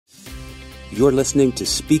You're listening to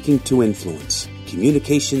Speaking to Influence,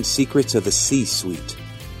 Communication Secrets of the C-Suite.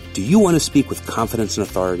 Do you want to speak with confidence and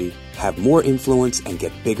authority, have more influence, and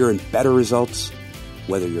get bigger and better results?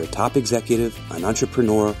 Whether you're a top executive, an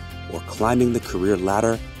entrepreneur, or climbing the career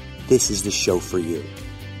ladder, this is the show for you.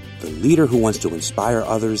 The leader who wants to inspire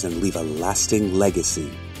others and leave a lasting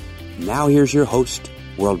legacy. Now here's your host,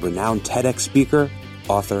 world-renowned TEDx speaker,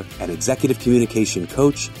 author, and executive communication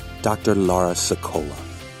coach, Dr. Laura Sikola.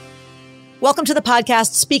 Welcome to the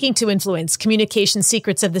podcast, Speaking to Influence, Communication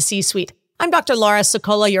Secrets of the C-Suite. I'm Dr. Laura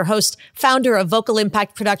Sikola, your host, founder of Vocal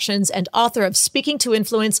Impact Productions, and author of Speaking to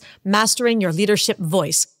Influence, Mastering Your Leadership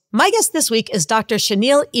Voice. My guest this week is Dr.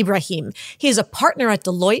 Shanil Ebrahim. He is a partner at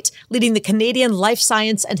Deloitte, leading the Canadian life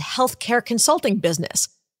science and healthcare consulting business.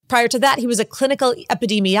 Prior to that, he was a clinical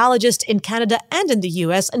epidemiologist in Canada and in the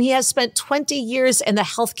U.S., and he has spent 20 years in the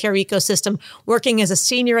healthcare ecosystem, working as a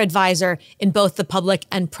senior advisor in both the public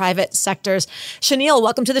and private sectors. Shanil,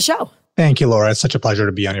 welcome to the show. Thank you, Laura. It's such a pleasure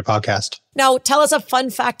to be on your podcast. Now, tell us a fun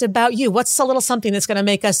fact about you. What's a little something that's going to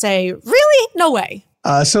make us say, really? No way.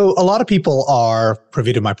 So a lot of people are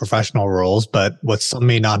privy to my professional roles, but what some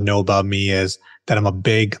may not know about me is that I'm a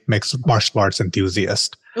big mixed martial arts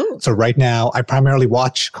enthusiast. Ooh. So right now, I primarily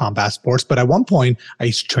watch combat sports, but at one point, I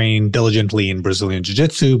used to train diligently in Brazilian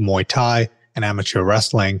Jiu-Jitsu, Muay Thai, and amateur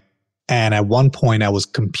wrestling. And at one point, I was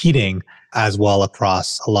competing as well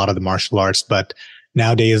across a lot of the martial arts. But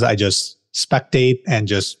nowadays, I just spectate and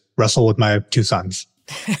just wrestle with my two sons.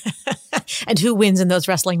 And who wins in those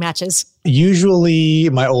wrestling matches? Usually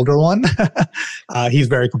my older one. He's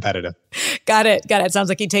very competitive. Got it. Sounds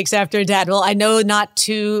like he takes after dad. Well, I know not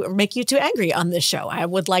to make you too angry on this show. I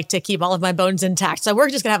would like to keep all of my bones intact. So we're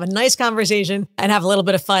just going to have a nice conversation and have a little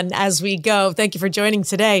bit of fun as we go. Thank you for joining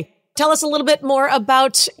today. Tell us a little bit more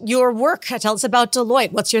about your work. Tell us about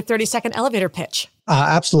Deloitte. What's your 30-second elevator pitch?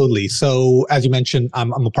 Absolutely. So as you mentioned,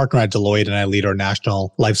 I'm a partner at Deloitte and I lead our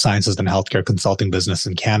national life sciences and healthcare consulting business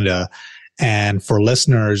in Canada. And for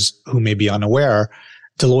listeners who may be unaware,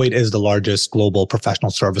 Deloitte is the largest global professional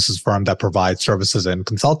services firm that provides services in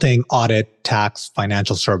consulting, audit, tax,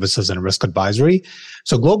 financial services, and risk advisory.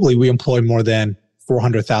 So globally, we employ more than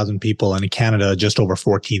 400,000 people, and in Canada, just over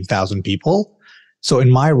 14,000 people. So in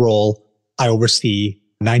my role, I oversee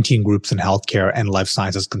 19 groups in healthcare and life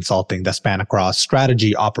sciences consulting that span across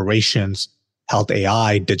strategy, operations, health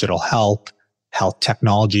AI, digital health, health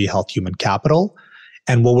technology, health human capital.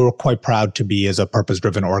 And what we're quite proud to be is a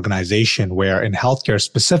purpose-driven organization where in healthcare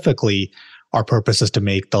specifically, our purpose is to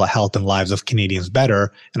make the health and lives of Canadians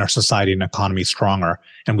better and our society and economy stronger.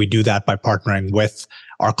 And we do that by partnering with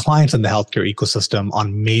our clients in the healthcare ecosystem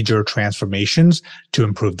on major transformations to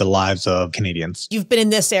improve the lives of Canadians. You've been in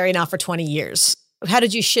this area now for 20 years. How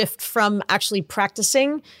did you shift from actually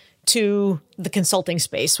practicing to the consulting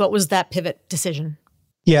space? What was that pivot decision?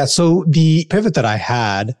 Yeah, so the pivot that I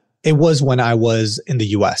had, it was when I was in the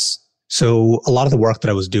US. So a lot of the work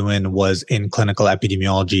that I was doing was in clinical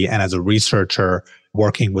epidemiology and as a researcher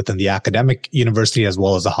working within the academic university as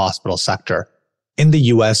well as the hospital sector. In the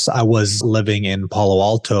US, I was living in Palo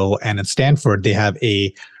Alto, and in Stanford, they have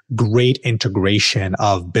a great integration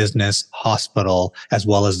of business, hospital, as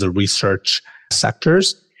well as the research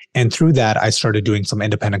sectors. And through that, I started doing some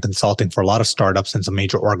independent consulting for a lot of startups and some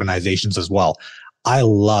major organizations as well. I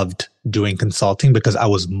loved doing consulting because I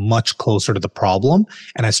was much closer to the problem,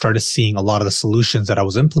 and I started seeing a lot of the solutions that I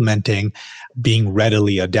was implementing being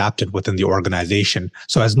readily adapted within the organization.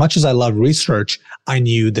 So as much as I love research, I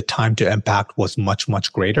knew the time to impact was much,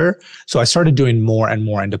 much greater. So I started doing more and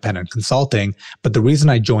more independent consulting. But the reason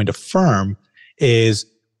I joined a firm is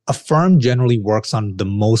a firm generally works on the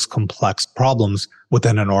most complex problems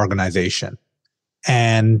within an organization.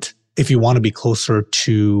 And if you want to be closer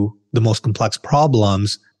to the most complex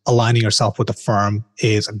problems, aligning yourself with a firm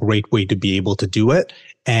is a great way to be able to do it.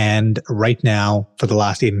 And right now, for the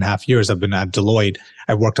last 8.5 years, I've been at Deloitte.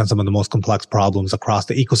 I've worked on some of the most complex problems across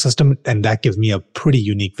the ecosystem. And that gives me a pretty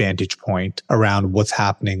unique vantage point around what's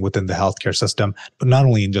happening within the healthcare system, but not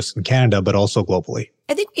only just in Canada, but also globally.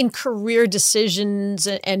 I think in career decisions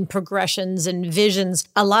and progressions and visions,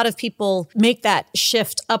 a lot of people make that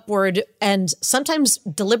shift upward and sometimes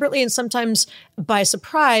deliberately and sometimes by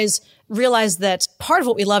surprise realize that part of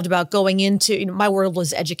what we loved about going into, my world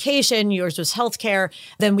was education, yours was healthcare.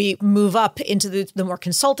 Then we move up into the more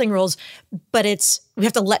consulting roles, but we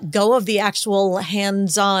have to let go of the actual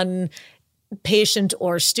hands-on patient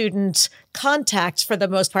or student contact for the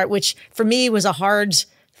most part, which for me was a hard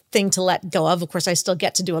thing to let go of. Of course, I still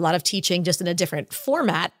get to do a lot of teaching just in a different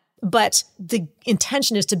format. But the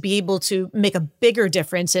intention is to be able to make a bigger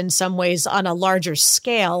difference in some ways on a larger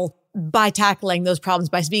scale by tackling those problems,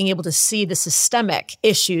 by being able to see the systemic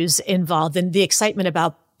issues involved and the excitement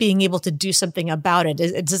about being able to do something about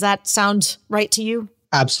it. Does that sound right to you?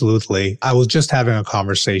 Absolutely. I was just having a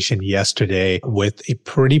conversation yesterday with a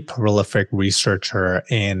pretty prolific researcher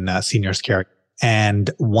in seniors care. And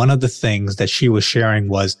one of the things that she was sharing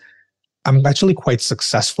was, I'm actually quite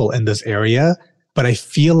successful in this area, but I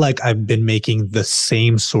feel like I've been making the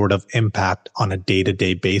same sort of impact on a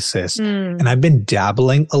day-to-day basis. And I've been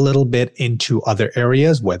dabbling a little bit into other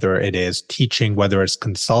areas, whether it is teaching, whether it's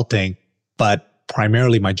consulting, but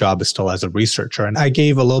primarily my job is still as a researcher. And I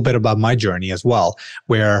gave a little bit about my journey as well,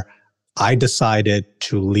 where I decided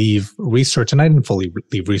to leave research, and I didn't fully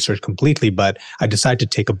leave research completely, but I decided to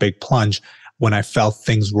take a big plunge when I felt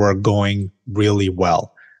things were going really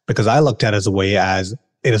well, because I looked at it as a way as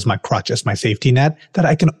it is my crutch, it's my safety net, that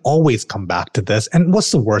I can always come back to this. And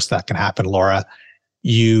what's the worst that can happen, Laura?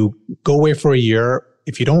 You go away for a year.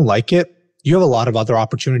 If you don't like it, you have a lot of other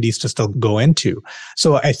opportunities to still go into.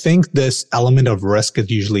 So I think this element of risk is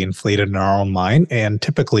usually inflated in our own mind, and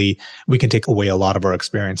typically we can take away a lot of our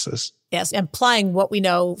experiences. Yes, applying what we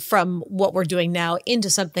know from what we're doing now into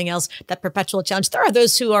something else, that perpetual challenge. There are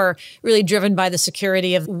those who are really driven by the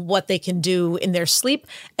security of what they can do in their sleep,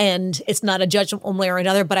 and it's not a judgment one way or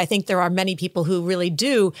another, but I think there are many people who really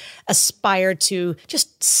do aspire to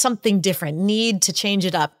just something different, need to change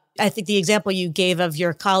it up. I think the example you gave of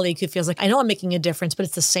your colleague who feels like, I know I'm making a difference, but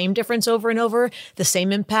it's the same difference over and over, the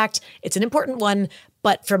same impact. It's an important one,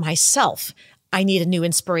 but for myself, I need a new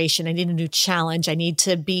inspiration. I need a new challenge. I need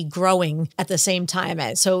to be growing at the same time.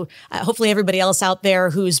 And so hopefully everybody else out there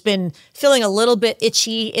who's been feeling a little bit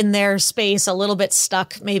itchy in their space, a little bit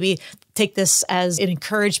stuck, maybe take this as an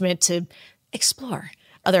encouragement to explore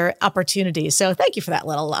other opportunities. So thank you for that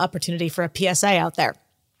little opportunity for a PSA out there.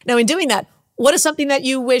 Now, in doing that, what is something that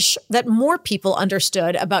you wish that more people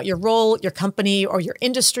understood about your role, your company, or your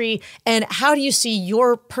industry? And how do you see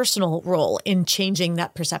your personal role in changing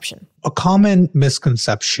that perception? A common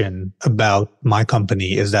misconception about my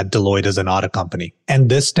company is that Deloitte is an audit company.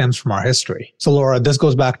 And this stems from our history. So Laura, this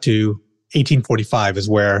goes back to 1845 is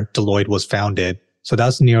where Deloitte was founded. So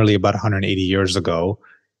that's nearly about 180 years ago.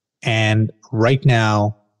 And right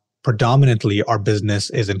now, predominantly, our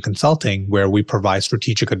business is in consulting, where we provide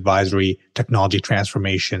strategic advisory, technology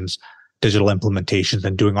transformations, digital implementations,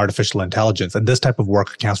 and doing artificial intelligence. And this type of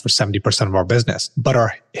work accounts for 70% of our business. But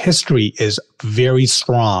our history is very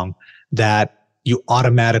strong that you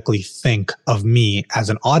automatically think of me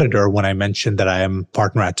as an auditor when I mention that I am a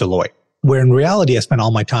partner at Deloitte, where in reality, I spend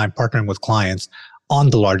all my time partnering with clients on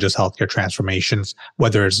the largest healthcare transformations,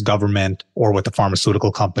 whether it's government or with a pharmaceutical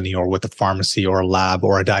company or with a pharmacy or a lab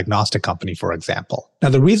or a diagnostic company, for example. Now,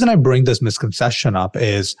 the reason I bring this misconception up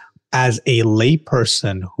is as a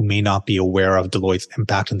layperson who may not be aware of Deloitte's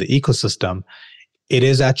impact in the ecosystem, it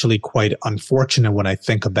is actually quite unfortunate when I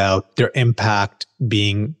think about their impact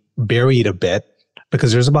being buried a bit,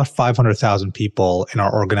 because there's about 500,000 people in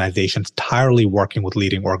our organizations entirely working with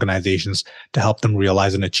leading organizations to help them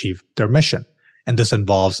realize and achieve their mission. And this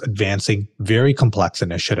involves advancing very complex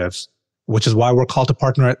initiatives, which is why we're called to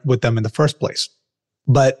partner with them in the first place.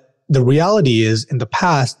 But the reality is, in the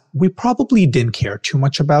past, we probably didn't care too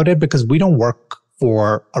much about it because we don't work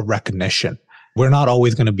for a recognition. We're not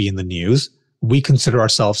always going to be in the news. We consider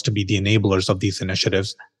ourselves to be the enablers of these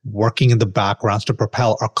initiatives, working in the backgrounds to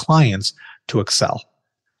propel our clients to excel.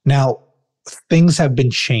 Now, things have been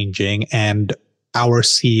changing, and our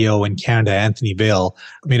CEO in Canada, Anthony Vail,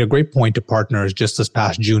 made a great point to partners just this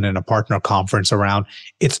past June in a partner conference around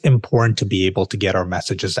it's important to be able to get our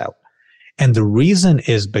messages out. And the reason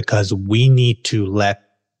is because we need to let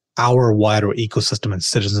our wider ecosystem and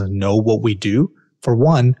citizens know what we do. For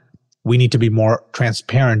one, we need to be more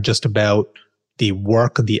transparent just about the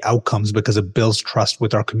work, the outcomes, because it builds trust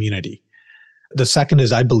with our community. The second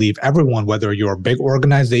is, I believe everyone, whether you're big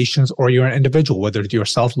organizations or you're an individual, whether it's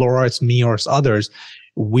yourself, Laura, it's me, or it's others,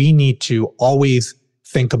 we need to always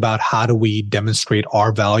think about how do we demonstrate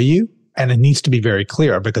our value. And it needs to be very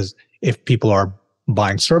clear, because if people are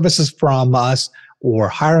buying services from us or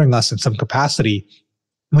hiring us in some capacity,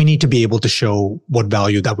 we need to be able to show what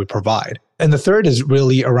value that we provide. And the third is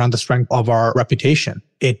really around the strength of our reputation.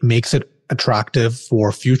 It makes it attractive for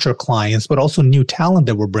future clients, but also new talent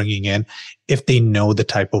that we're bringing in if they know the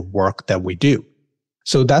type of work that we do.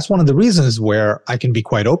 So that's one of the reasons where I can be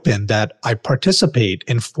quite open that I participate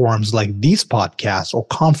in forums like these podcasts or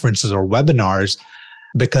conferences or webinars,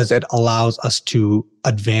 because it allows us to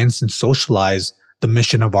advance and socialize the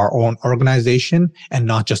mission of our own organization and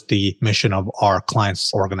not just the mission of our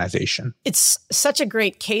client's organization. It's such a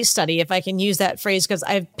great case study, if I can use that phrase, because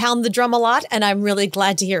I've pounded the drum a lot, and I'm really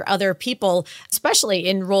glad to hear other people, especially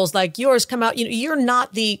in roles like yours, come out. You're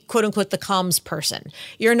not the quote unquote the comms person.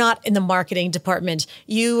 You're not in the marketing department.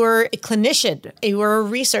 You were a clinician, you were a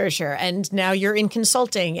researcher, and now you're in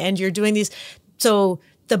consulting and you're doing these. So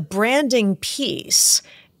the branding piece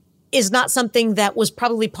is not something that was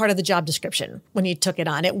probably part of the job description when you took it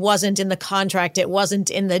on. It wasn't in the contract. It wasn't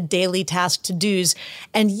in the daily task to-dos.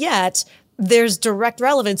 And yet there's direct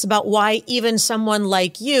relevance about why even someone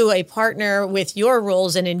like you, a partner with your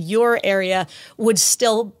roles and in your area, would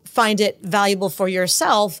still find it valuable for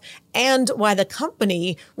yourself, and why the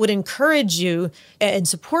company would encourage you and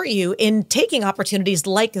support you in taking opportunities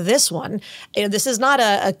like this one. This is not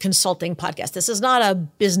a consulting podcast. This is not a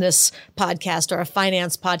business podcast or a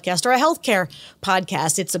finance podcast or a healthcare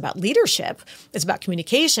podcast. It's about leadership. It's about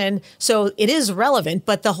communication. So it is relevant,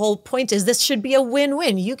 but the whole point is this should be a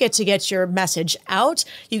win-win. You get to get your message out.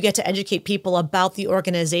 You get to educate people about the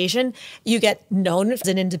organization. You get known as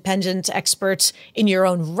an independent expert in your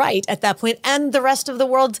own right at that point, and the rest of the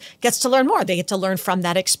world gets to learn more. They get to learn from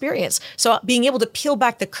that experience. So being able to peel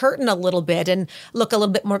back the curtain a little bit and look a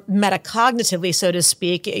little bit more metacognitively, so to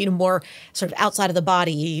speak, more sort of outside of the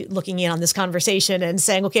body, looking in on this conversation and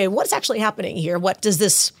saying, okay, what's actually happening here? What does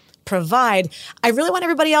this provide? I really want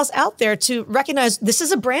everybody else out there to recognize this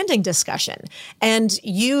is a branding discussion. And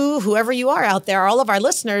you, whoever you are out there, all of our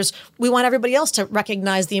listeners, we want everybody else to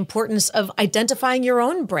recognize the importance of identifying your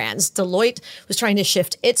own brands. Deloitte was trying to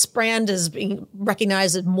shift its brand as being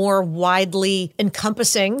recognized as more widely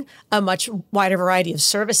encompassing a much wider variety of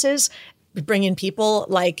services. We bring in people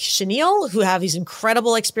like Shanil, who have these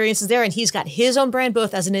incredible experiences there, and he's got his own brand,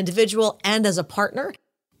 both as an individual and as a partner.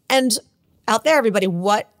 And out there, everybody,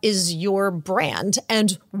 what is your brand,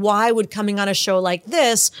 and why would coming on a show like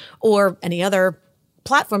this or any other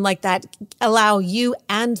platform like that allow you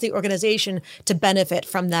and the organization to benefit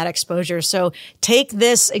from that exposure? So take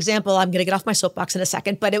this example. I'm going to get off my soapbox in a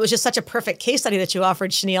second, but it was just such a perfect case study that you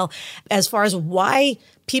offered, Shanil, as far as why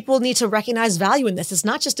people need to recognize value in this. It's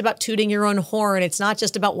not just about tooting your own horn. It's not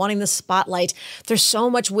just about wanting the spotlight. There's so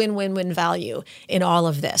much win-win-win value in all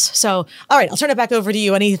of this. So, all right, I'll turn it back over to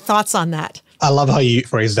you. Any thoughts on that? I love how you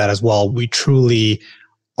phrase that as well. We truly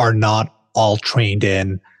are not all trained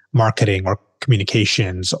in marketing or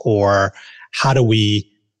communications or how do we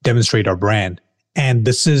demonstrate our brand. And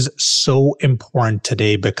this is so important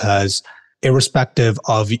today because irrespective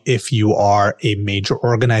of if you are a major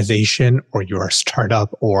organization or you're a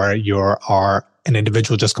startup or you are an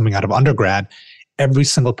individual just coming out of undergrad, every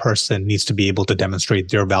single person needs to be able to demonstrate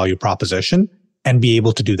their value proposition and be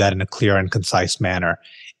able to do that in a clear and concise manner.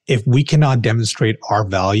 If we cannot demonstrate our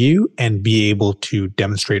value and be able to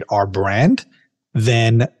demonstrate our brand,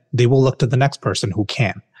 then they will look to the next person who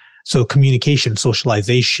can. So communication,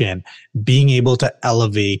 socialization, being able to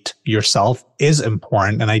elevate yourself is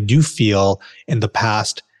important. And I do feel in the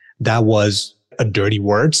past that was a dirty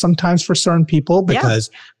word sometimes for certain people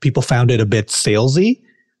because people found it a bit salesy.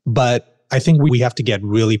 But I think we have to get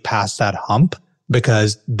really past that hump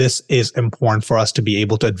because this is important for us to be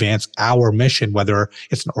able to advance our mission, whether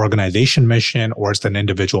it's an organization mission or it's an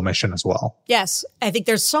individual mission as well. Yes, I think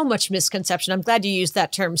there's so much misconception. I'm glad you used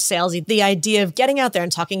that term salesy. The idea of getting out there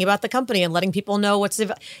and talking about the company and letting people know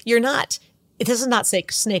you're not. This is not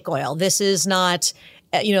snake oil. This is not,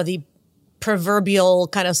 the proverbial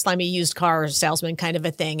kind of slimy used car salesman kind of a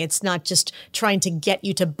thing. It's not just trying to get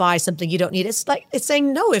you to buy something you don't need. It's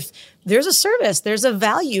saying, no, if there's a service, there's a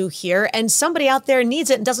value here and somebody out there needs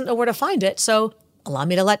it and doesn't know where to find it. So allow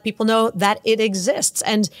me to let people know that it exists.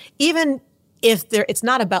 And even if it's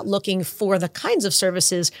not about looking for the kinds of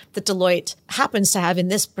services that Deloitte happens to have in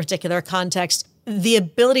this particular context, the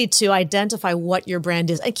ability to identify what your brand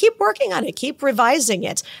is and keep working on it, keep revising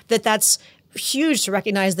it, that's huge to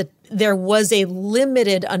recognize that there was a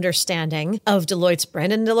limited understanding of Deloitte's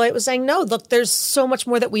brand. And Deloitte was saying, no, look, there's so much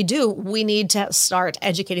more that we do. We need to start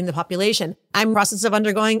educating the population. I'm in the process of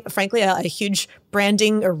undergoing, frankly, a huge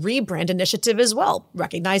branding or rebrand initiative as well,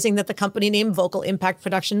 recognizing that the company name Vocal Impact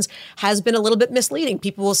Productions has been a little bit misleading.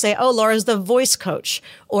 People will say, oh, Laura's the voice coach,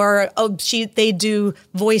 or they do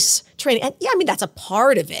voice training. And yeah, I mean, that's a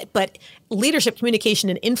part of it, but leadership, communication,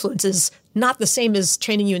 and influence is not the same as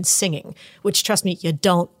training you in singing, which, trust me, you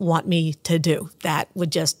don't want me to do. That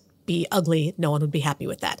would just be ugly. No one would be happy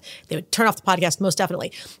with that. They would turn off the podcast most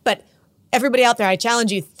definitely. But Everybody out there, I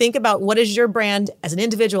challenge you, think about what is your brand as an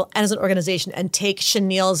individual and as an organization, and take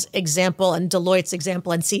Shanil's example and Deloitte's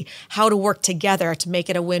example and see how to work together to make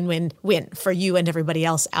it a win-win-win for you and everybody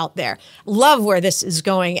else out there. Love where this is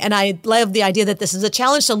going. And I love the idea that this is a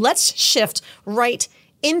challenge. So let's shift right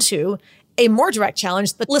into a more direct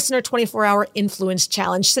challenge, the Listener 24-Hour Influence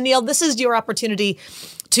Challenge. Shanil, this is your opportunity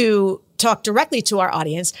to talk directly to our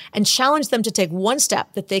audience and challenge them to take one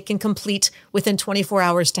step that they can complete within 24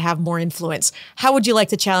 hours to have more influence. How would you like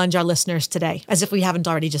to challenge our listeners today, as if we haven't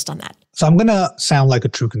already just done that? So I'm going to sound like a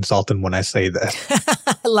true consultant when I say this.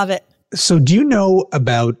 I love it. So do you know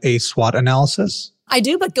about a SWOT analysis? I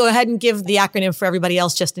do, but go ahead and give the acronym for everybody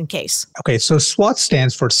else just in case. Okay, so SWOT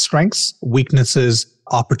stands for strengths, weaknesses,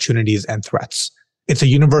 opportunities, and threats. It's a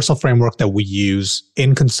universal framework that we use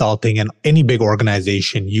in consulting, and any big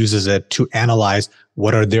organization uses it to analyze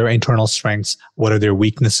what are their internal strengths, what are their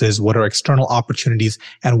weaknesses, what are external opportunities,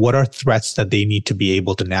 and what are threats that they need to be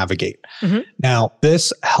able to navigate. Now,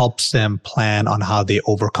 this helps them plan on how they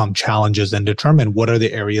overcome challenges and determine what are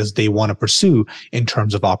the areas they want to pursue in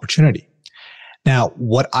terms of opportunity. Now,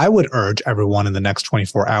 what I would urge everyone in the next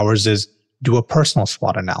 24 hours is do a personal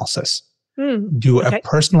SWOT analysis. Do a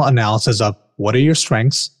personal analysis of what are your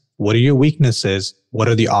strengths, what are your weaknesses, what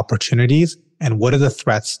are the opportunities, and what are the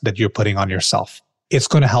threats that you're putting on yourself. It's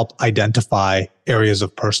going to help identify areas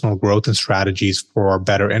of personal growth and strategies for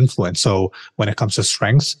better influence. So when it comes to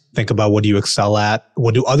strengths, think about what do you excel at?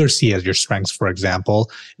 What do others see as your strengths, for example?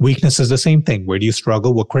 Weakness is the same thing. Where do you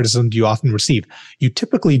struggle? What criticism do you often receive? You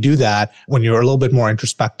typically do that when you're a little bit more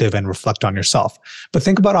introspective and reflect on yourself. But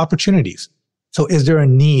think about opportunities. So is there a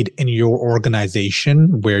need in your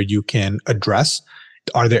organization where you can address?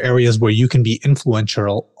 Are there areas where you can be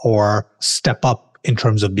influential or step up in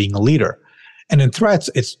terms of being a leader? And in threats,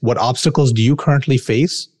 it's what obstacles do you currently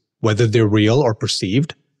face, whether they're real or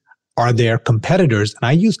perceived? Are there competitors? And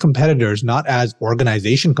I use competitors not as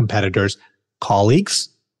organization competitors, colleagues,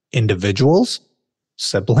 individuals,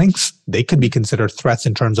 siblings. They could be considered threats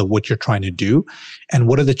in terms of what you're trying to do. And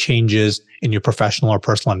what are the changes in your professional or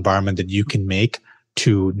personal environment that you can make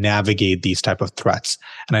to navigate these type of threats?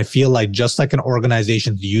 And I feel like just like an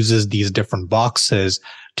organization uses these different boxes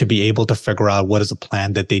to be able to figure out what is a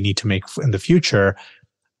plan that they need to make in the future,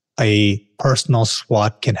 a personal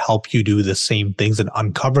SWOT can help you do the same things and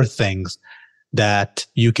uncover things that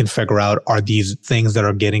you can figure out are these things that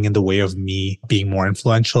are getting in the way of me being more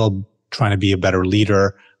influential, trying to be a better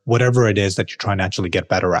leader, whatever it is that you're trying to actually get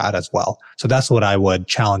better at as well. So that's what I would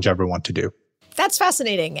challenge everyone to do. That's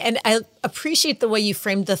fascinating. And I appreciate the way you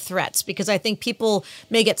framed the threats, because I think people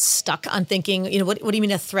may get stuck on thinking, what do you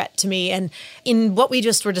mean a threat to me? And in what we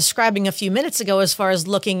just were describing a few minutes ago, as far as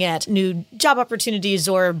looking at new job opportunities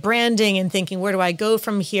or branding and thinking, where do I go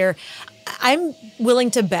from here? I'm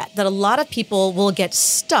willing to bet that a lot of people will get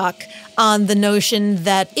stuck on the notion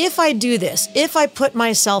that if I do this, if I put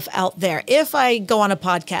myself out there, if I go on a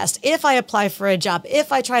podcast, if I apply for a job,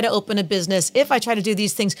 if I try to open a business, if I try to do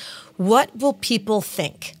these things, what will people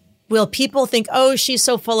think? Will people think, oh, she's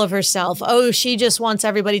so full of herself. Oh, she just wants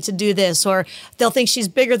everybody to do this. Or they'll think she's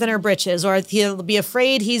bigger than her britches. Or he'll be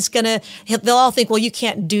afraid they'll all think, well, you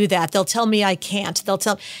can't do that. They'll tell me I can't.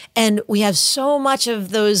 And we have so much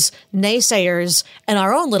of those naysayers and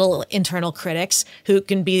our own little internal critics who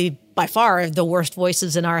can be by far the worst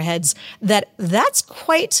voices in our heads, that's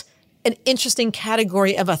quite an interesting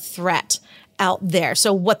category of a threat out there.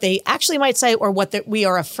 So what they actually might say, or what we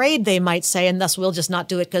are afraid they might say, and thus we'll just not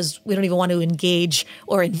do it because we don't even want to engage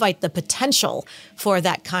or invite the potential for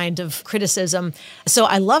that kind of criticism. So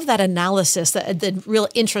I love that analysis, the real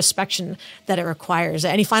introspection that it requires.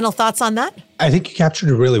 Any final thoughts on that? I think you captured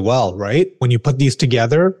it really well, right? When you put these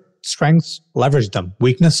together, strengths, leverage them.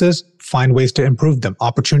 Weaknesses, find ways to improve them.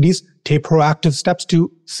 Opportunities, take proactive steps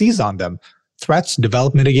to seize on them. Threats,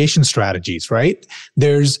 develop mitigation strategies, right?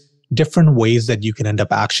 There's different ways that you can end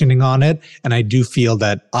up actioning on it. And I do feel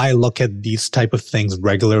that I look at these type of things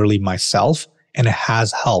regularly myself, and it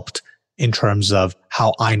has helped in terms of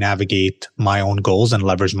how I navigate my own goals and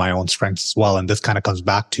leverage my own strengths as well. And this kind of comes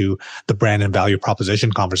back to the brand and value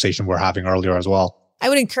proposition conversation we're having earlier as well. I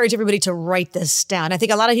would encourage everybody to write this down. I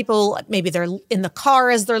think a lot of people, maybe they're in the car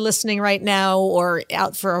as they're listening right now, or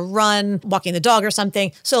out for a run, walking the dog or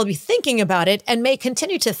something. So they'll be thinking about it and may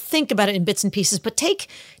continue to think about it in bits and pieces, but take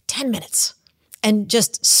 10 minutes and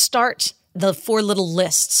just start the 4 little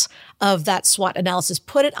lists of that SWOT analysis.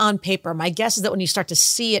 Put it on paper. My guess is that when you start to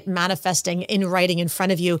see it manifesting in writing in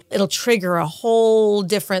front of you, it'll trigger a whole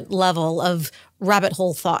different level of rabbit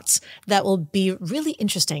hole thoughts that will be really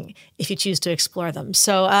interesting if you choose to explore them.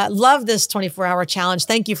 So love this 24-hour challenge.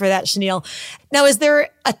 Thank you for that, Shanil. Now, is there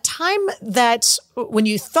a time that when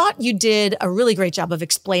you thought you did a really great job of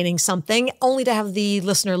explaining something, only to have the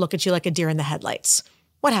listener look at you like a deer in the headlights?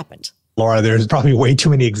 What happened? Laura, there's probably way too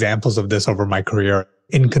many examples of this over my career.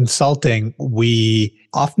 In consulting, we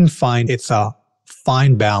often find it's a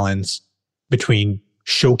fine balance between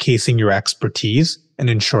showcasing your expertise and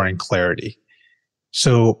ensuring clarity.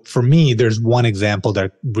 So for me, there's one example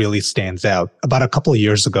that really stands out. About a couple of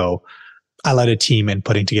years ago, I led a team in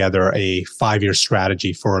putting together a 5-year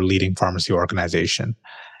strategy for a leading pharmacy organization.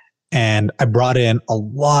 And I brought in a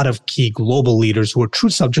lot of key global leaders who are true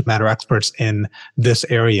subject matter experts in this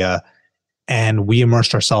area. And we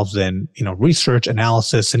immersed ourselves in, research,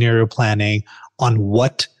 analysis, scenario planning on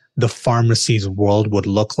what the pharmacy's world would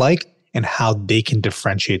look like and how they can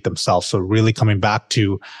differentiate themselves. So really coming back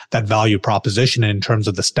to that value proposition in terms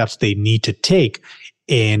of the steps they need to take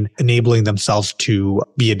in enabling themselves to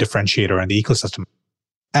be a differentiator in the ecosystem.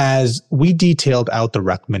 As we detailed out the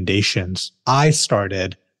recommendations, I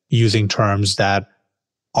started using terms that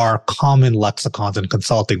are common lexicons in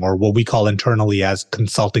consulting, or what we call internally as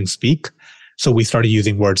consulting speak. So we started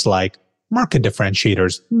using words like market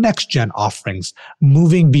differentiators, next-gen offerings,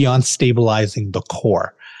 moving beyond stabilizing the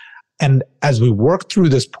core. And as we worked through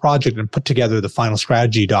this project and put together the final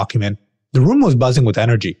strategy document, the room was buzzing with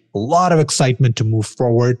energy, a lot of excitement to move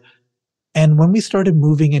forward. And when we started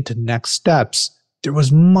moving into next steps, there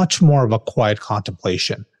was much more of a quiet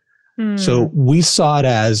contemplation. So we saw it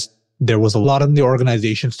as there was a lot in the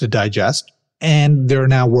organizations to digest, and they're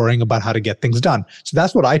now worrying about how to get things done. So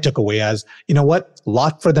that's what I took away as, a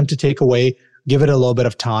lot for them to take away, give it a little bit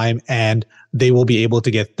of time, and they will be able to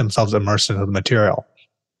get themselves immersed into the material.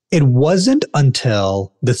 It wasn't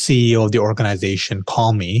until the CEO of the organization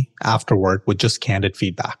called me afterward with just candid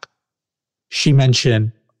feedback. She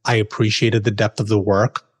mentioned, I appreciated the depth of the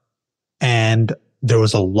work, and there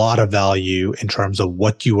was a lot of value in terms of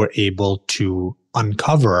what you were able to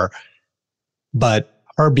uncover. But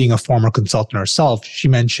her being a former consultant herself, she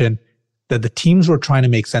mentioned that the teams were trying to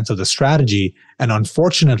make sense of the strategy. And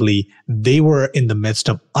unfortunately, they were in the midst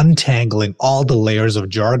of untangling all the layers of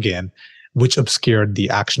jargon, which obscured the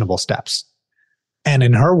actionable steps. And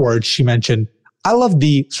in her words, she mentioned, I love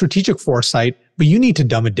the strategic foresight, but you need to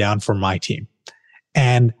dumb it down for my team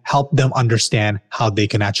and help them understand how they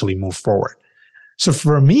can actually move forward. So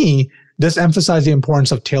for me, this emphasized the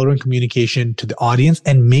importance of tailoring communication to the audience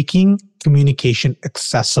and making communication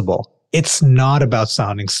accessible. It's not about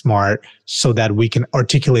sounding smart so that we can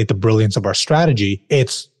articulate the brilliance of our strategy.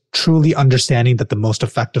 It's truly understanding that the most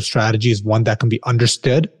effective strategy is one that can be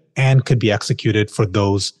understood and could be executed for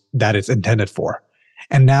those that it's intended for.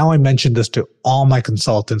 And now I mention this to all my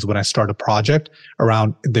consultants when I start a project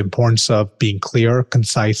around the importance of being clear,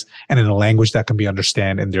 concise, and in a language that can be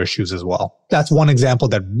understood in their shoes as well. That's one example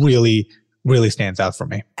that really stands out for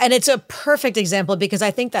me. And it's a perfect example because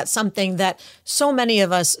I think that's something that so many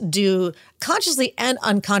of us do consciously and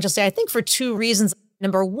unconsciously, I think for two reasons.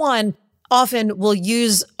 Number one, often we'll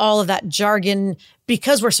use all of that jargon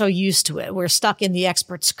because we're so used to it. We're stuck in the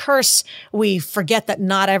expert's curse. We forget that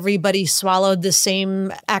not everybody swallowed the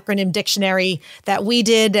same acronym dictionary that we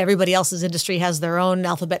did. Everybody else's industry has their own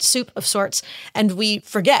alphabet soup of sorts. And we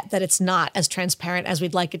forget that it's not as transparent as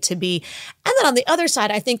we'd like it to be. And then on the other side,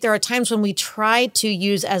 I think there are times when we try to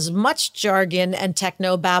use as much jargon and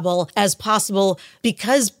techno-babble as possible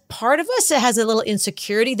because part of us has a little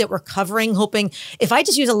insecurity that we're covering, hoping if I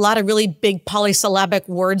just use a lot of really big polysyllabic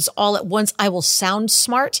words all at once, I will sound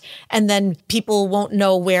smart. And then people won't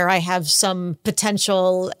know where I have some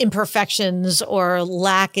potential imperfections or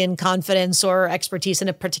lack in confidence or expertise in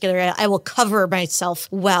a particular area. I will cover myself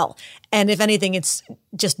well. And if anything, it's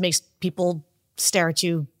just makes people stare at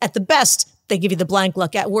you. At the best, they give you the blank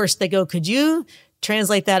look. At worst, they go, could you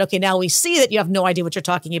translate that? Okay, now we see that you have no idea what you're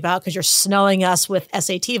talking about because you're snowing us with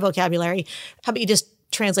SAT vocabulary. How about you just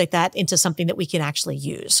translate that into something that we can actually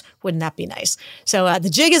use? Wouldn't that be nice? So the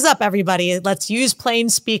jig is up, everybody. Let's use plain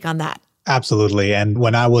speak on that. Absolutely. And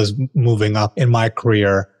when I was moving up in my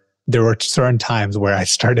career, there were certain times where I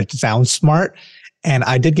started to sound smart. And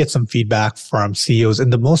I did get some feedback from CEOs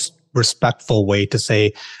in the most respectful way to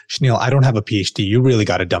say, Shanil, I don't have a PhD. You really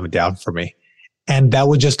got to dumb it down for me. And that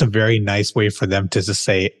was just a very nice way for them to just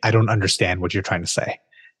say, I don't understand what you're trying to say.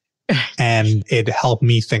 And it helped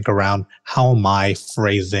me think around how am I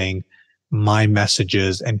phrasing my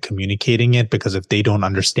messages and communicating it? Because if they don't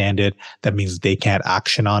understand it, that means they can't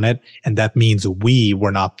action on it. And that means we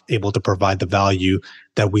were not able to provide the value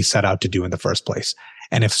that we set out to do in the first place.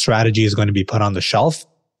 And if strategy is going to be put on the shelf,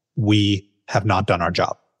 we have not done our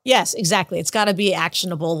job. Yes, exactly. It's got to be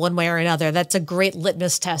actionable one way or another. That's a great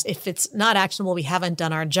litmus test. If it's not actionable, we haven't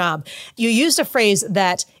done our job. You used a phrase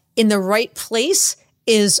that in the right place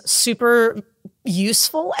is super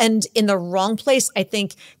useful, and in the wrong place, I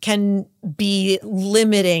think, can be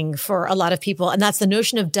limiting for a lot of people. And that's the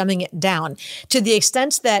notion of dumbing it down, to the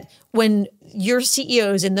extent that when your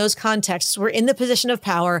CEOs in those contexts were in the position of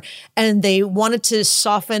power and they wanted to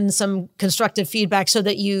soften some constructive feedback so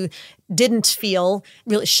that you didn't feel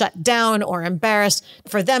really shut down or embarrassed,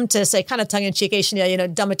 for them to say kind of tongue-in-cheek, hey,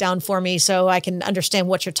 Shanil, dumb it down for me so I can understand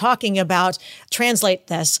what you're talking about, translate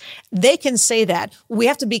this. They can say that. We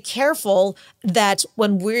have to be careful that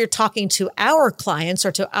when we're talking to our clients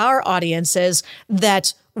or to our audiences,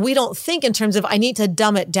 that we don't think in terms of, I need to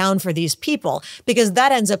dumb it down for these people, because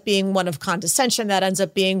that ends up being one of condescension. That ends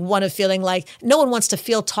up being one of feeling like no one wants to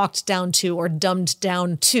feel talked down to or dumbed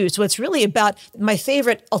down to. So it's really about, my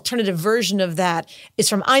favorite alternative version of that is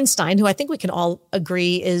from Einstein, who I think we can all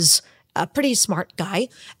agree is a pretty smart guy,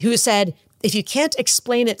 who said, if you can't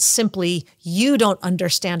explain it simply, you don't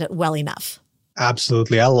understand it well enough.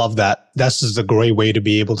 Absolutely. I love that. This is a great way to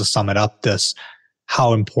be able to sum it up,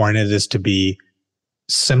 how important it is to be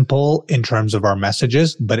simple in terms of our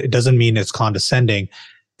messages, but it doesn't mean it's condescending.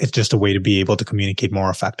 It's just a way to be able to communicate more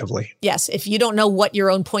effectively. Yes. If you don't know what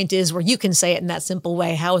your own point is where you can say it in that simple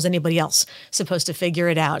way, how is anybody else supposed to figure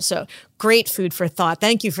it out? So great food for thought.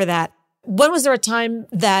 Thank you for that. When was there a time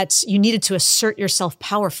that you needed to assert yourself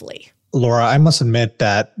powerfully? Laura, I must admit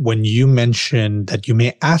that when you mentioned that you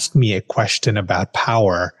may ask me a question about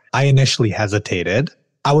power, I initially hesitated.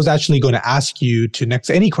 I was actually going to ask you to next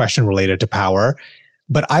any question related to power.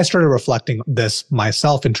 But I started reflecting this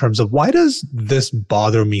myself in terms of, why does this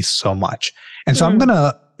bother me so much? And so I'm going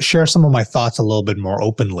to share some of my thoughts a little bit more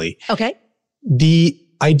openly. Okay. The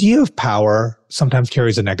idea of power sometimes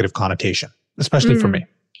carries a negative connotation, especially for me.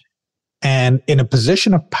 And in a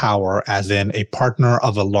position of power, as in a partner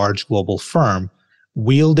of a large global firm,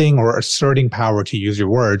 wielding or asserting power, to use your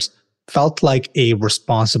words, felt like a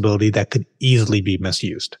responsibility that could easily be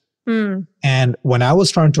misused. And when I was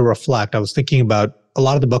starting to reflect, I was thinking about a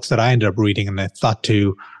lot of the books that I ended up reading, and I thought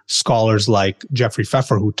to scholars like Jeffrey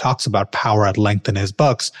Pfeffer, who talks about power at length in his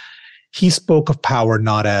books. He spoke of power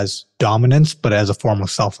not as dominance, but as a form of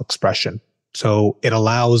self-expression. So it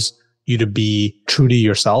allows you to be true to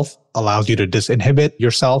yourself, allows you to disinhibit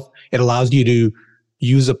yourself. It allows you to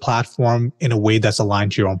use a platform in a way that's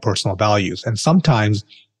aligned to your own personal values. And sometimes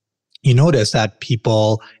you notice that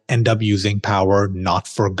people end up using power not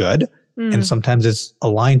for good. And sometimes it's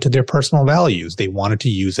aligned to their personal values. They wanted to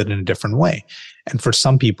use it in a different way. And for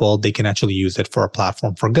some people, they can actually use it for a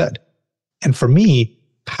platform for good. And for me,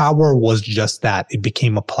 power was just that. It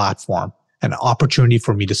became a platform, an opportunity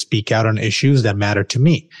for me to speak out on issues that matter to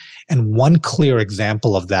me. And one clear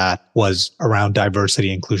example of that was around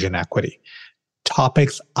diversity, inclusion, equity.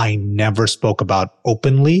 Topics I never spoke about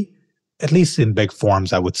openly, at least in big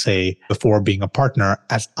forums, I would say, before being a partner,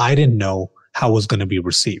 as I didn't know how it was going to be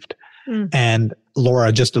received. And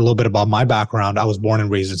Laura, just a little bit about my background. I was born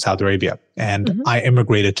and raised in Saudi Arabia, and I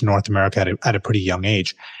immigrated to North America at a pretty young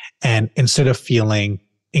age. And instead of feeling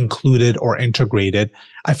included or integrated,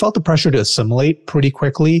 I felt the pressure to assimilate pretty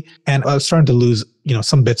quickly. And I was starting to lose,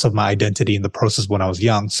 some bits of my identity in the process when I was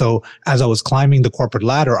young. So as I was climbing the corporate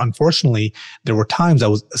ladder, unfortunately, there were times I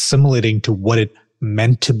was assimilating to what it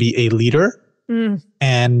meant to be a leader.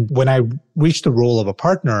 And when I reached the role of a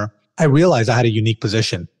partner, I realized I had a unique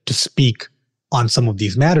position to speak on some of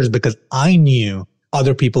these matters because I knew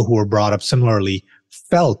other people who were brought up similarly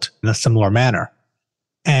felt in a similar manner.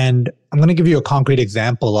 And I'm going to give you a concrete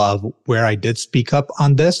example of where I did speak up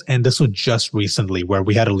on this. And this was just recently, where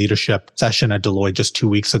we had a leadership session at Deloitte just 2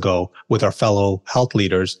 weeks ago with our fellow health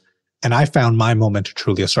leaders. And I found my moment to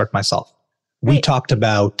truly assert myself. We talked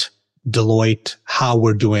about Deloitte, how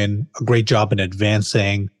we're doing a great job in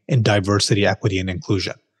advancing in diversity, equity, and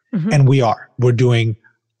inclusion. And we're doing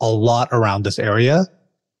a lot around this area.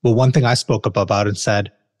 But one thing I spoke up about and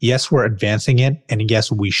said, yes, we're advancing it. And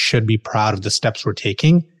yes, we should be proud of the steps we're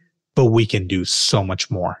taking, but we can do so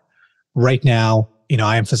much more. Right now,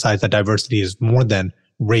 I emphasize that diversity is more than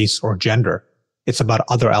race or gender. It's about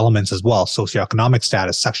other elements as well: socioeconomic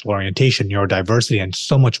status, sexual orientation, neurodiversity, and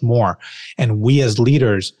so much more. And we as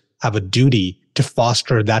leaders have a duty to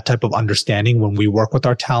foster that type of understanding when we work with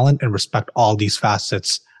our talent and respect all these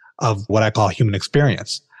facets of what I call human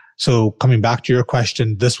experience. So coming back to your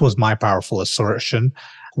question, this was my powerful assertion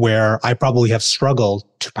where I probably have struggled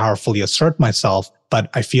to powerfully assert myself,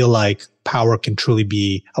 but I feel like power can truly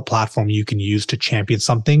be a platform you can use to champion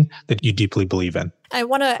something that you deeply believe in. I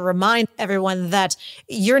want to remind everyone that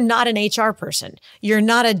you're not an HR person. You're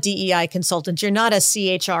not a DEI consultant. You're not a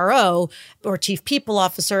CHRO or chief people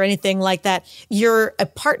officer or anything like that. You're a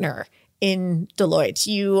partner in Deloitte.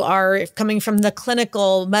 You are coming from the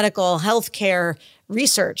clinical, medical, healthcare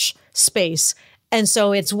research space. And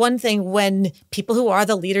so it's one thing when people who are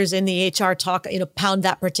the leaders in the HR talk, pound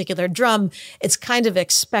that particular drum, it's kind of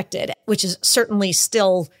expected, which is certainly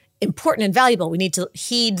still important and valuable. We need to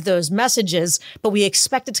heed those messages, but we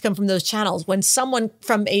expect it to come from those channels. When someone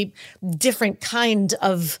from a different kind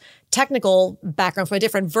of technical background, from a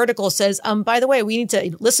different vertical says, by the way, we need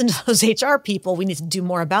to listen to those HR people. We need to do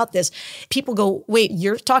more about this. People go, wait,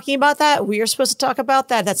 you're talking about that? We are supposed to talk about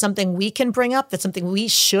that? That's something we can bring up. That's something we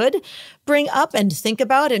should bring up and think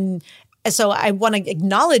about. And so I want to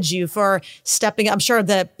acknowledge you for stepping. I'm sure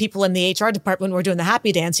the people in the HR department were doing the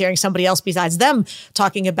happy dance, hearing somebody else besides them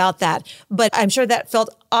talking about that. But I'm sure that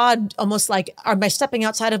felt odd, almost like, am I stepping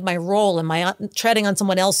outside of my role? Am I treading on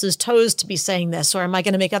someone else's toes to be saying this? Or am I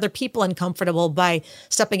going to make other people uncomfortable by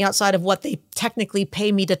stepping outside of what they technically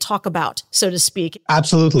pay me to talk about, so to speak?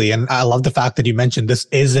 Absolutely. And I love the fact that you mentioned this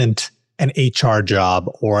isn't an HR job,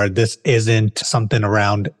 or this isn't something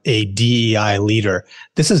around a DEI leader.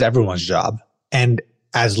 This is everyone's job. And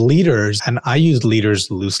as leaders, and I use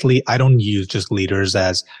leaders loosely, I don't use just leaders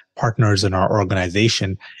as partners in our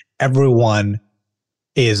organization. Everyone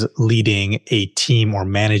is leading a team or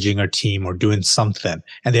managing a team or doing something,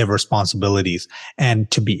 and they have responsibilities.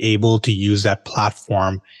 And to be able to use that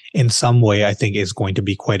platform in some way, I think is going to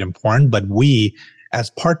be quite important. But we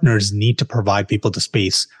as partners need to provide people the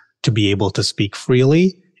space to be able to speak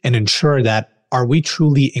freely and ensure that, are we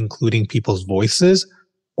truly including people's voices,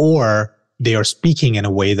 or they are speaking in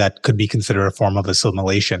a way that could be considered a form of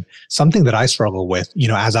assimilation? Something that I struggle with,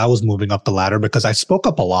 as I was moving up the ladder, because I spoke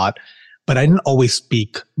up a lot, but I didn't always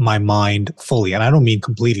speak my mind fully. And I don't mean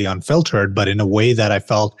completely unfiltered, but in a way that I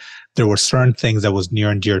felt there were certain things that was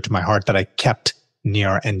near and dear to my heart that I kept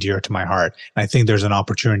near and dear to my heart. And I think there's an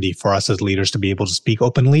opportunity for us as leaders to be able to speak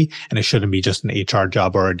openly, and it shouldn't be just an HR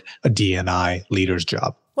job or a D&I leader's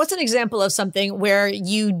job. What's an example of something where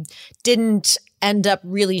you didn't end up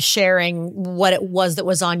really sharing what it was that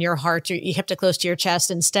was on your heart? You kept it close to your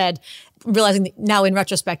chest, instead realizing now in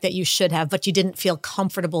retrospect that you should have, but you didn't feel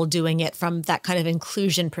comfortable doing it from that kind of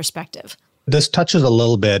inclusion perspective? This touches a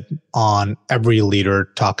little bit on every leader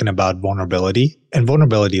talking about vulnerability. And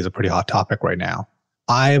vulnerability is a pretty hot topic right now.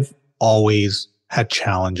 I've always had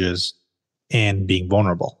challenges in being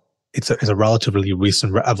vulnerable. It's a relatively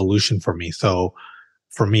recent evolution for me. So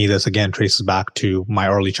for me, this again traces back to my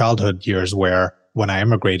early childhood years, where when I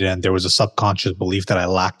immigrated and there was a subconscious belief that I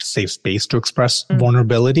lacked safe space to express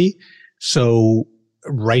vulnerability. So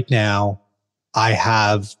right now, I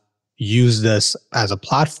have used this as a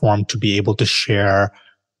platform to be able to share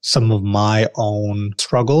some of my own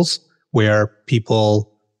struggles, where people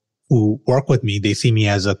who work with me, they see me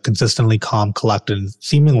as a consistently calm, collected, and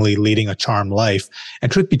seemingly leading a charmed life. And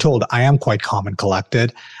truth be told, I am quite calm and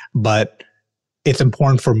collected, but it's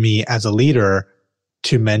important for me as a leader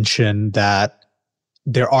to mention that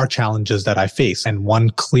there are challenges that I face. And one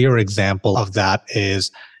clear example of that is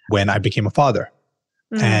when I became a father.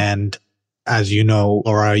 And as you know,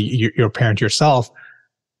 Laura, you're a parent yourself,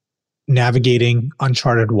 navigating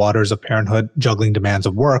uncharted waters of parenthood, juggling demands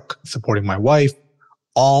of work, supporting my wife,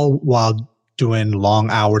 all while doing long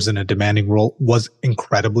hours in a demanding role, was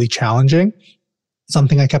incredibly challenging.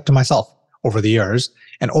 Something I kept to myself over the years.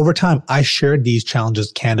 And over time, I shared these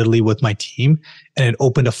challenges candidly with my team, and it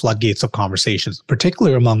opened a floodgates of conversations,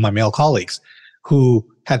 particularly among my male colleagues who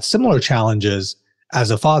had similar challenges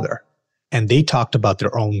as a father. And they talked about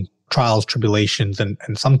their own trials, tribulations, and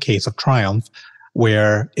in some case of triumph,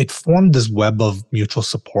 where it formed this web of mutual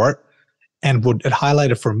support. And what it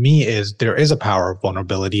highlighted for me is there is a power of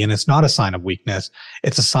vulnerability, and it's not a sign of weakness.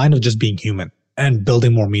 It's a sign of just being human and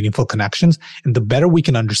building more meaningful connections. And the better we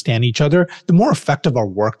can understand each other, the more effective our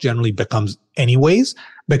work generally becomes anyways,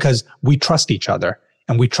 because we trust each other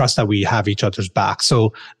and we trust that we have each other's back.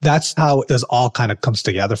 So that's how this all kind of comes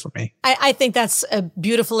together for me. I think that's a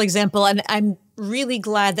beautiful example. And I'm really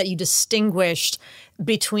glad that you distinguished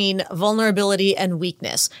between vulnerability and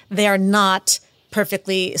weakness. They are not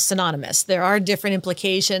perfectly synonymous. There are different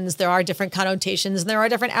implications, there are different connotations, and there are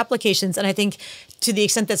different applications. And I think to the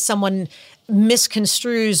extent that someone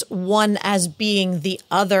misconstrues one as being the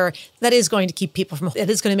other, that is going to keep people from, it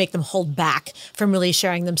is going to make them hold back from really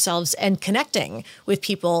sharing themselves and connecting with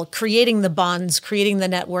people, creating the bonds, creating the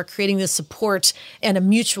network, creating the support and a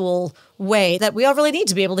mutual way that we all really need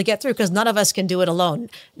to be able to get through, because none of us can do it alone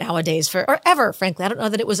nowadays, or ever, frankly. I don't know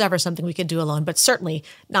that it was ever something we could do alone, but certainly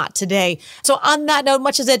not today. So on that note,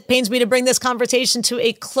 much as it pains me to bring this conversation to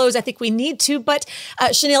a close, I think we need to. But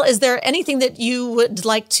Shanil, is there anything that you would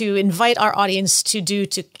like to invite our audience to do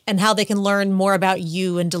and how they can learn more about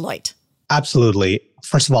you and Deloitte? Absolutely.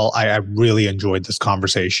 First of all, I really enjoyed this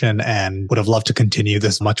conversation and would have loved to continue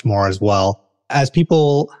this much more as well. As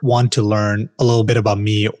people want to learn a little bit about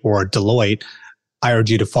me or Deloitte, I urge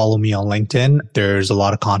you to follow me on LinkedIn. There's a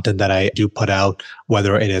lot of content that I do put out,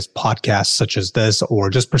 whether it is podcasts such as this or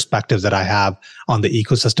just perspectives that I have on the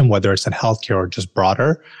ecosystem, whether it's in healthcare or just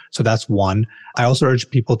broader. So that's one. I also urge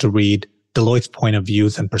people to read Deloitte's point of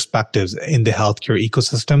views and perspectives in the healthcare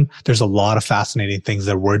ecosystem. There's a lot of fascinating things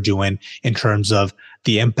that we're doing in terms of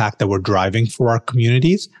the impact that we're driving for our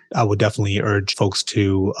communities. I would definitely urge folks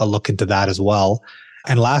to look into that as well.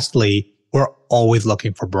 And lastly, we're always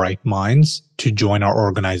looking for bright minds to join our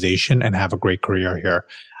organization and have a great career here.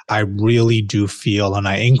 I really do feel, and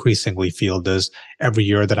I increasingly feel this every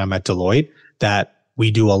year that I'm at Deloitte, that we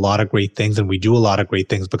do a lot of great things, and we do a lot of great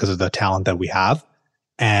things because of the talent that we have.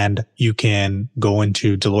 And you can go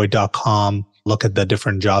into Deloitte.com, look at the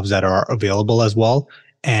different jobs that are available as well.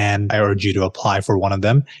 And I urge you to apply for one of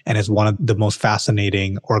them. And it's one of the most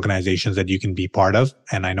fascinating organizations that you can be part of.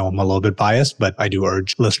 And I know I'm a little bit biased, but I do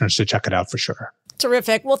urge listeners to check it out for sure.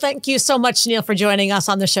 Terrific. Well, thank you so much, Shanil, for joining us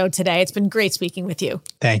on the show today. It's been great speaking with you.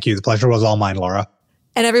 Thank you. The pleasure was all mine, Laura.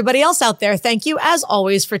 And everybody else out there, thank you as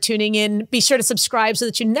always for tuning in. Be sure to subscribe so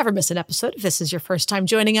that you never miss an episode if this is your first time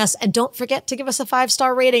joining us. And don't forget to give us a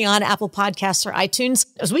 5-star rating on Apple Podcasts or iTunes,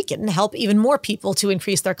 as we can help even more people to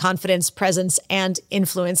increase their confidence, presence, and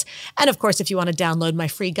influence. And of course, if you want to download my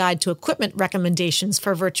free guide to equipment recommendations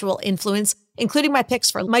for virtual influence, including my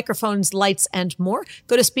picks for microphones, lights, and more,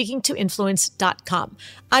 go to speakingtoinfluence.com.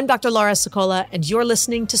 I'm Dr. Laura Sicola, and you're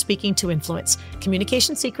listening to Speaking to Influence,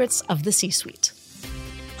 Communication Secrets of the C-Suite.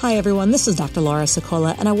 Hi, everyone. This is Dr. Laura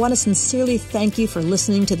Sicola, and I want to sincerely thank you for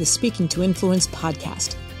listening to the Speaking to Influence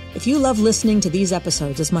podcast. If you love listening to these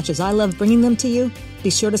episodes as much as I love bringing them to you, be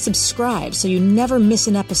sure to subscribe so you never miss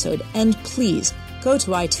an episode. And please go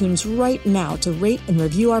to iTunes right now to rate and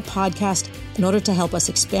review our podcast in order to help us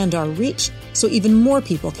expand our reach so even more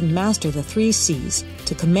people can master the 3 C's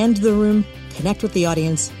to command the room, connect with the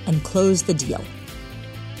audience, and close the deal.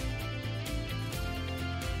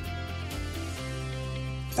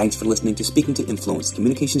 Thanks for listening to Speaking to Influence,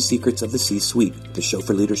 Communication Secrets of the C-Suite, the show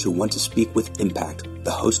for leaders who want to speak with impact. The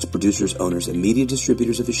hosts, producers, owners, and media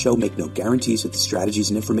distributors of the show make no guarantees that the strategies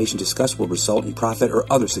and information discussed will result in profit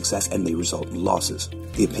or other success and may result in losses.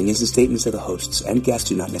 The opinions and statements of the hosts and guests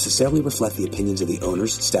do not necessarily reflect the opinions of the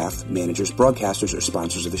owners, staff, managers, broadcasters, or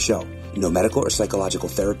sponsors of the show. No medical or psychological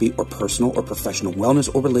therapy or personal or professional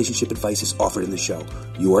wellness or relationship advice is offered in the show.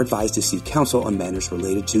 You are advised to seek counsel on matters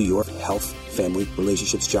related to your health, family,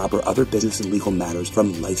 relationships, job, or other business and legal matters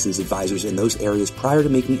from licensed advisors in those areas prior to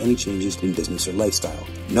making any changes in business or lifestyle.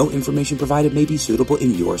 No information provided may be suitable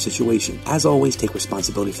in your situation. As always, take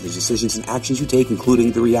responsibility for the decisions and actions you take,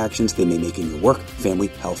 including the reactions they may make in your work, family,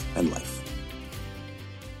 health, and life.